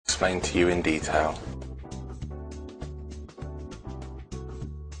explain to you in detail.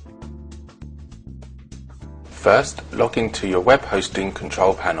 First, log into your web hosting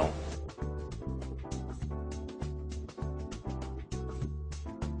control panel.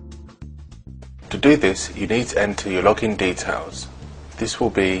 To do this, you need to enter your login details. This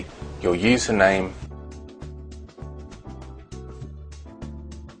will be your username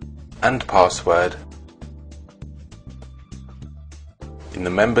and password in the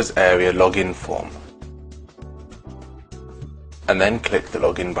members area login form, and then click the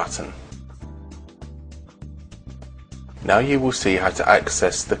login button. Now you will see how to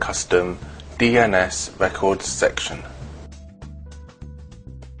access the Custom DNS Records section.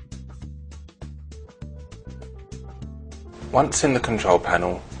 Once in the control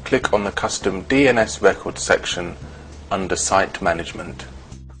panel, click on the Custom DNS Records section under Site Management.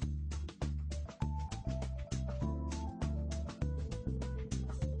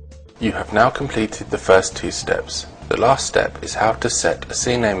 You have now completed the first two steps. The last step is how to set a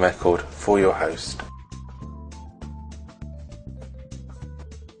CNAME record for your host.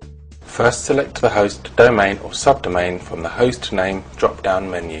 First, select the host domain or subdomain from the host name drop-down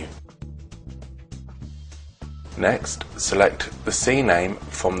menu. Next, select the CNAME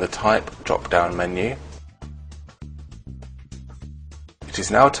from the type drop-down menu. It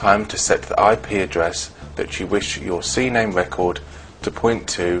is now time to set the IP address that you wish your CNAME record to point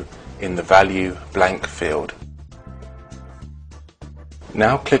to in the value blank field.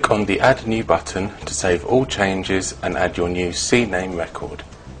 Now click on the Add New button to save all changes and add your new CNAME record.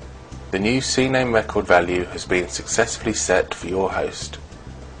 The new CNAME record value has been successfully set for your host.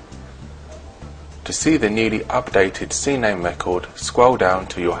 To see the newly updated CNAME record, scroll down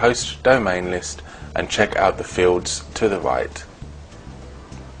to your host domain list and check out the fields to the right.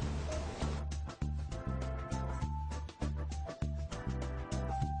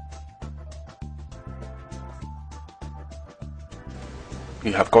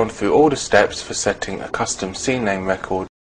 You have gone through all the steps for setting a custom CNAME record